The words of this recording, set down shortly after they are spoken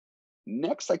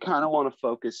Next, I kind of want to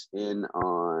focus in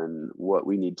on what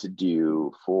we need to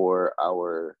do for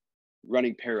our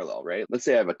running parallel, right? Let's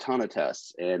say I have a ton of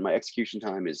tests and my execution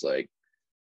time is like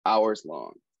hours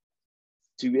long.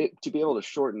 To be able to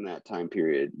shorten that time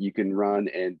period, you can run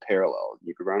in parallel.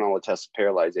 You can run all the tests of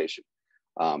parallelization.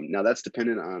 Now that's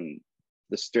dependent on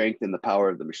the strength and the power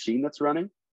of the machine that's running,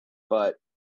 but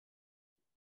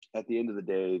at the end of the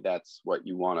day, that's what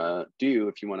you want to do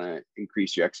if you want to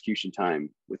increase your execution time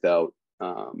without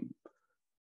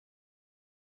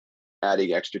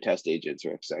adding extra test agents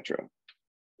or etc.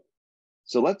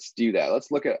 So let's do that.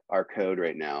 Let's look at our code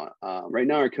right now. Right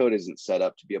now, our code isn't set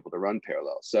up to be able to run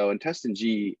parallel. So in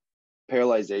test-ng,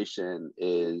 parallelization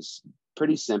is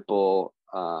pretty simple.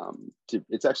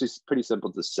 It's actually pretty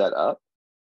simple to set up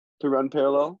to run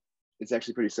parallel. It's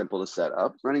actually pretty simple to set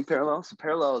up running parallel. So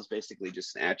parallel is basically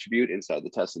just an attribute inside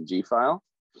the test-ng file.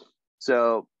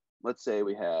 So let's say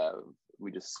we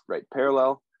just write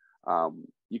parallel.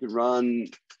 You can run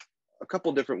a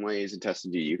couple different ways in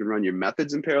test-ng. You can run your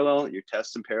methods in parallel, your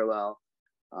tests in parallel.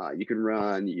 You can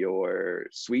run your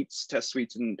test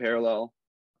suites in parallel.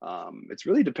 It's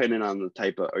really dependent on the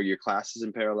type of, or your classes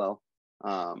in parallel.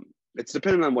 It's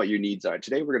dependent on what your needs are.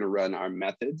 Today, we're going to run our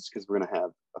methods because we're going to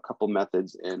have a couple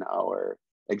methods in our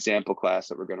example class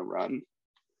that we're going to run.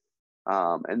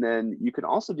 And then you can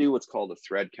also do what's called a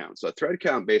thread count. So a thread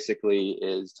count basically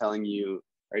is telling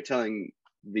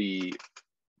the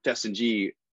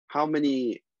test-ng how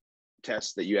many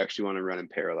tests that you actually want to run in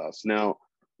parallel. So now,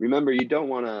 remember, you don't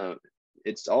want to,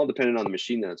 it's all dependent on the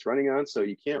machine that it's running on. So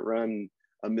you can't run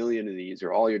a million of these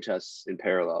or all your tests in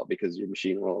parallel because your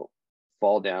machine will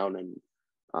fall down and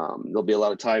there'll be a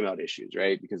lot of timeout issues,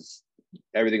 right? Because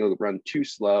everything will run too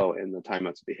slow and the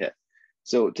timeouts will be hit.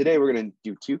 So today we're going to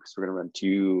do two because we're going to run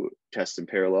two tests in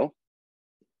parallel.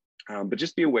 But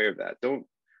just be aware of that. Don't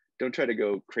try to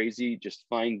go crazy. Just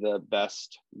find the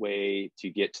best way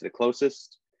to get to the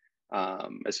closest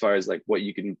as far as like what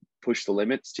you can push the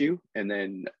limits to. And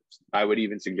then I would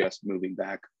even suggest moving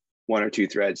back one or two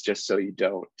threads just so you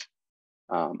don't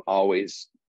always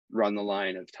run the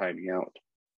line of timing out.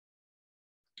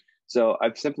 So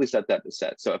I've simply set that to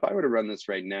set. So if I were to run this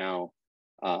right now,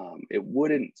 it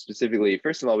wouldn't specifically,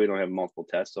 first of all, we don't have multiple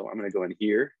tests. So I'm going to go in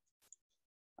here.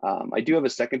 I do have a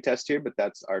second test here, but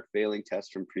that's our failing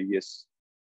test from previous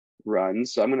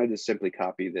runs. So I'm going to just simply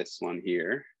copy this one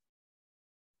here.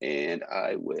 And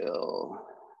we'll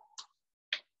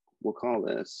call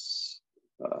this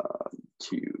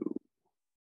 2.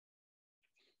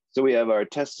 So we have our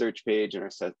test search page and our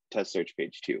test search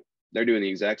page 2. They're doing the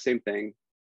exact same thing.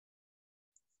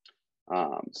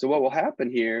 So what will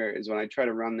happen here is when I try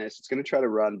to run this, it's going to try to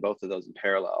run both of those in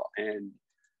parallel. And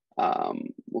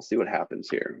we'll see what happens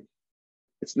here.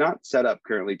 It's not set up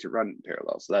currently to run in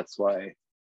parallel. So that's why.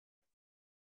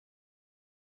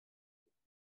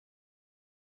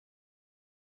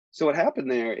 So what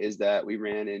happened there is that we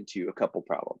ran into a couple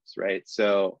problems, right?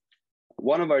 So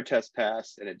one of our tests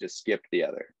passed and it just skipped the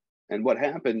other. And what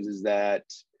happens is that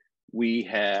we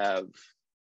have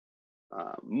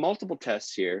multiple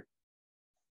tests here,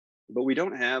 but we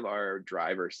don't have our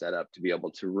driver set up to be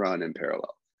able to run in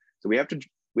parallel. So we have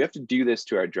to do this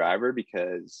to our driver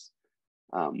because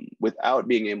without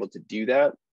being able to do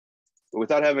that,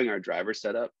 without having our driver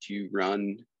set up to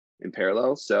run in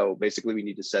parallel. So basically we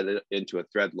need to set it into a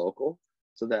thread local.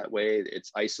 So that way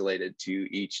it's isolated to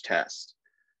each test.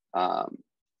 And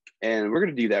we're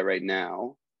going to do that right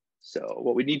now. So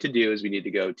what we need to do is we need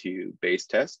to go to base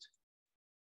test.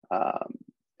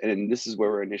 And this is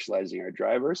where we're initializing our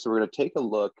driver. So we're going to take a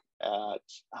look at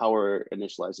how we're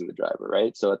initializing the driver,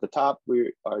 right? So at the top,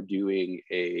 we are doing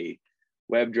a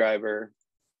webdriver.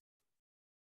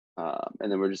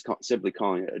 And then we're just simply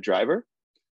calling it a driver.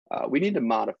 We need to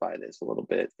modify this a little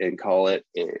bit and call it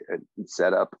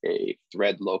set up a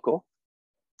thread local.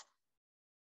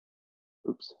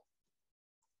 Oops.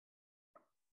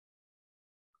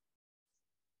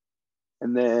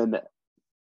 And then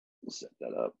we'll set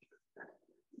that up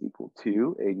equal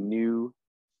to a new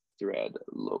thread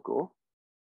local.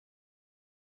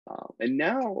 And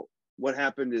now what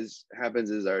happens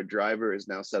is our driver is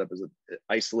now set up as an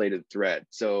isolated thread.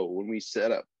 So when we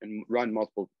set up and run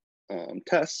multiple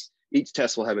tests, each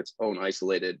test will have its own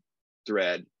isolated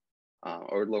thread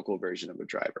or local version of a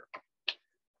driver.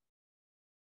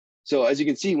 So as you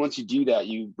can see, once you do that,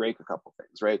 you break a couple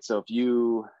things, right? So if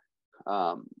you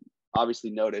obviously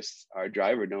notice our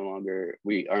driver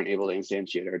we aren't able to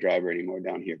instantiate our driver anymore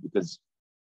down here because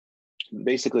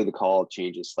basically the call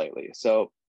changes slightly.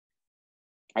 So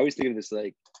I always think of this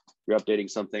like you're updating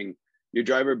something your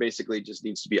driver basically just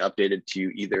needs to be updated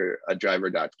to either a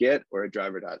driver.get or a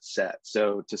driver.set.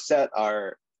 So to set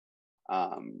our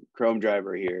Chrome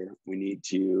driver here, we need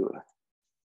to,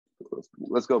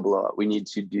 let's go below it. We need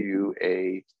to do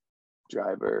a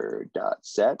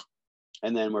driver.set.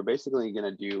 And then we're basically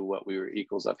going to do what we were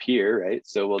equals up here, right?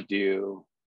 So we'll do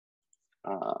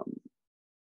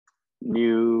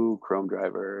new Chrome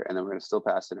driver, and then we're going to still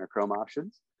pass in our Chrome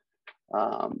options.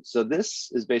 So this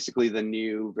is basically the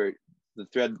new, the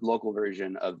thread local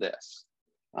version of this.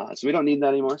 So we don't need that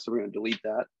anymore. So we're going to delete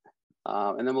that.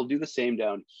 And then we'll do the same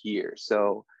down here.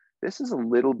 So this is a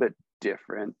little bit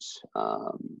different.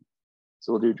 So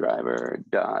we'll do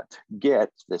driver.get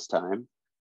this time,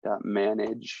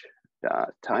 .manage,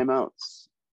 .timeouts,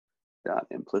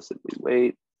 .implicitly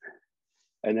wait,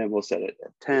 and then we'll set it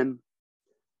at 10,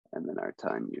 and then our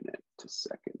time unit to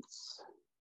seconds.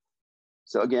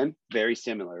 So again, very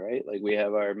similar, right? Like we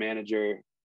have our manager,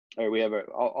 or we have our,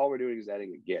 all we're doing is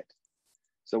adding a get.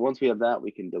 So once we have that, we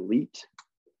can delete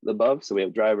the above. So we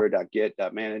have driver.get,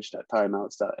 .manage,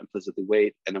 .timeouts, .implicitly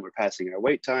wait, and then we're passing our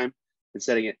wait time and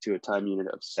setting it to a time unit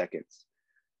of seconds.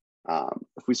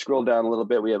 If we scroll down a little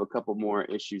bit, we have a couple more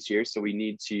issues here. So we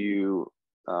need to,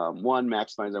 one,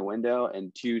 maximize our window,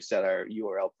 and two, set our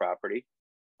URL property.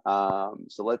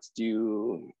 So let's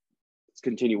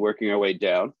continue working our way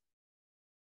down.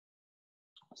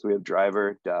 So we have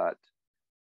driver.get,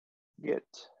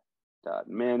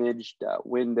 .manage,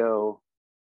 .window,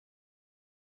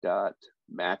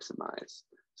 .maximize.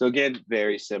 So again,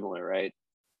 very similar, right?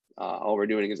 All we're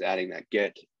doing is adding that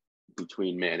get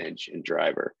between manage and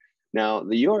driver. Now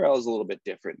the URL is a little bit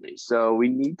differently. So we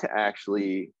need to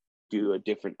actually do a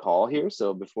different call here.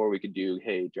 So before we could do,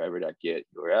 hey, driver.get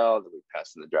URL, then we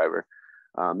pass in the driver.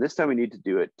 This time we need to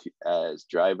do it as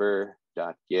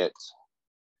driver.get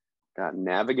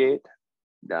 .navigate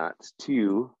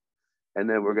 .to, and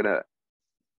then we're gonna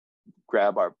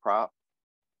grab our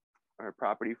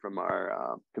property from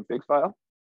our config file,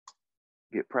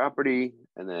 get property,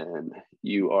 and then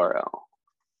URL.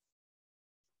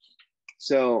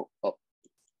 So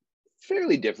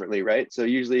fairly differently, right? So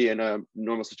usually in a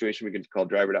normal situation, we can call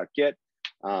driver.get.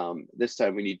 This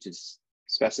time we need to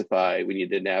specify, we need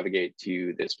to navigate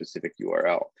to this specific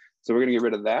URL. So we're gonna get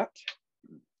rid of that.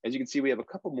 As you can see, we have a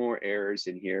couple more errors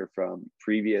in here from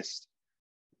previous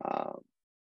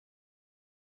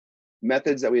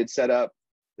methods that we had set up.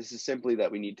 This is simply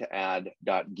that we need to add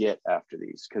 .get after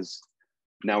these, because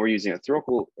now we're using a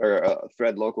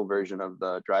thread local version of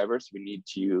the driver. So we need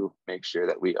to make sure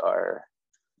that we are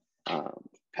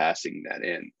passing that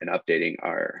in and updating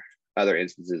our other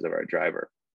instances of our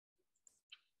driver.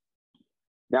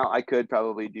 Now I could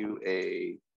probably do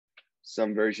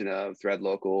some version of thread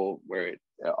local where it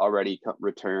already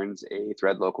returns a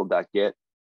thread local.get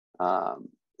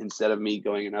instead of me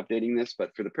going and updating this.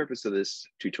 But for the purpose of this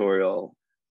tutorial,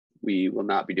 we will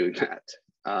not be doing that.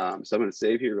 So I'm going to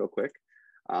save here real quick.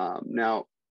 Now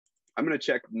I'm going to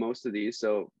check most of these.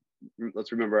 So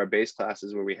let's remember our base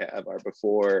classes where we have our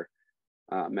before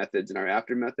methods and our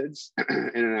after methods.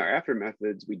 And in our after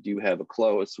methods, we do have a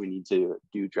close. So we need to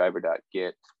do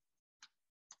driver.get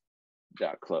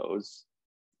 .close.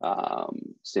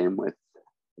 Same with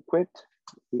quit,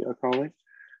 we are calling.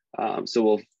 So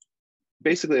we'll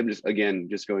basically, I'm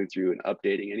just going through and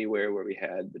updating anywhere where we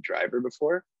had the driver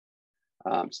before,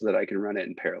 so that I can run it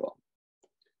in parallel.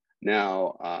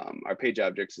 Now, our page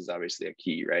objects is obviously a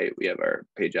key, right? We have our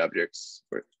page objects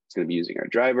where it's going to be using our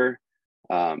driver.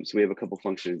 So we have a couple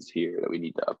functions here that we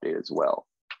need to update as well.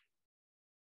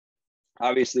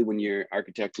 Obviously, when you're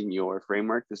architecting your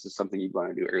framework, this is something you'd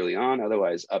want to do early on.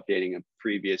 Otherwise, updating a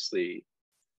previously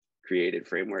created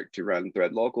framework to run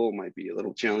thread local might be a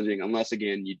little challenging, unless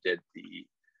again, you did the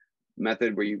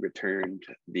method where you returned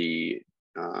the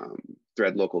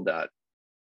thread local.get.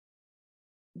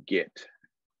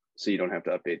 So you don't have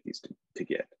to update these to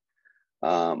get.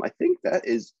 I think that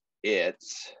is it.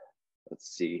 Let's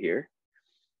see here.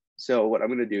 So what I'm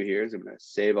going to do here is I'm going to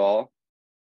save all.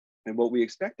 And what we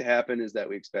expect to happen is that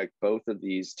we expect both of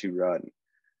these to run.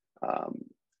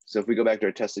 So if we go back to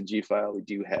our tested G file, we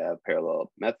do have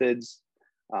parallel methods.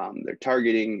 They're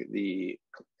targeting the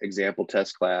example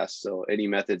test class. So any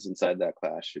methods inside that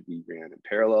class should be ran in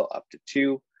parallel up to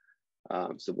 2.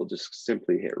 So we'll just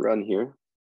simply hit run here.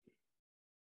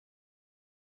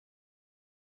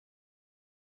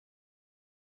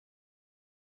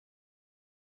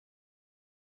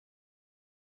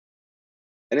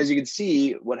 And as you can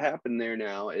see, what happened there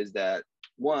now is that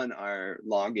one, our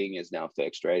logging is now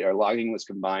fixed, right? Our logging was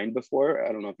combined before.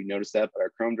 I don't know if you noticed that, but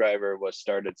our Chrome driver was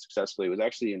started successfully. It was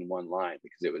actually in one line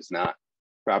because it was not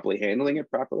properly handling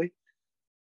it properly.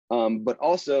 But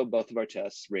also both of our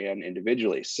tests ran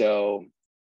individually. So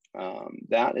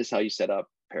that is how you set up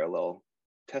parallel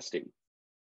testing.